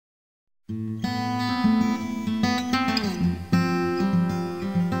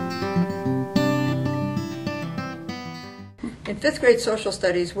fifth grade social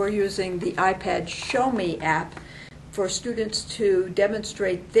studies, we're using the iPad ShowMe app for students to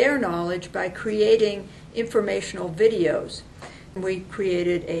demonstrate their knowledge by creating informational videos. We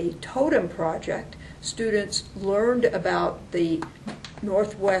created a totem project. Students learned about the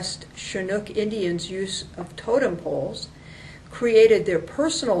Northwest Chinook Indians' use of totem poles, created their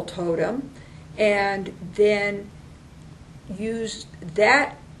personal totem, and then used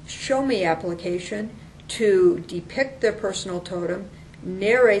that ShowMe application to depict their personal totem,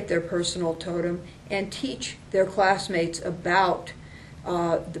 narrate their personal totem, and teach their classmates about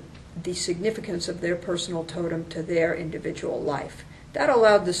the significance of their personal totem to their individual life. That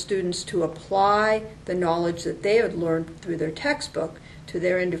allowed the students to apply the knowledge that they had learned through their textbook to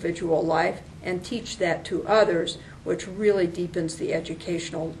their individual life and teach that to others, which really deepens the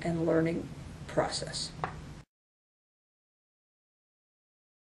educational and learning process.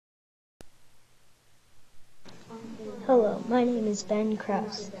 Hello, my name is Ben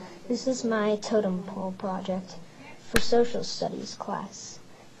Krause. This is my totem pole project for social studies class.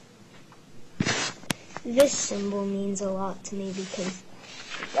 This symbol means a lot to me because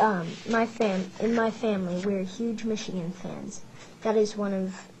in my family we're huge Michigan fans. That is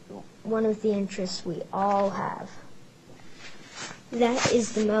one of the interests we all have. That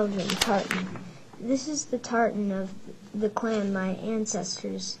is the Melvin tartan. This is the tartan of the clan my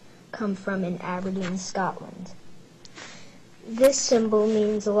ancestors come from in Aberdeen, Scotland. This symbol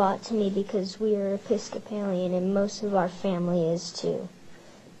means a lot to me because we are Episcopalian and most of our family is too.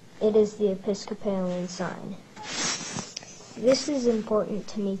 It is the Episcopalian sign. This is important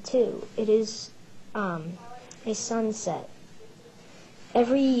to me too. It is a sunset.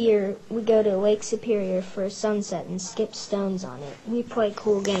 Every year we go to Lake Superior for a sunset and skip stones on it. We play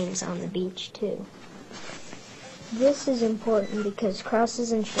cool games on the beach too. This is important because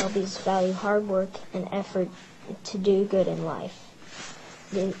Krauses and Shelbys value hard work and effort to do good in life.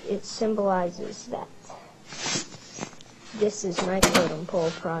 It symbolizes that. This is my totem pole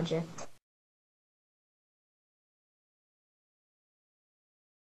project.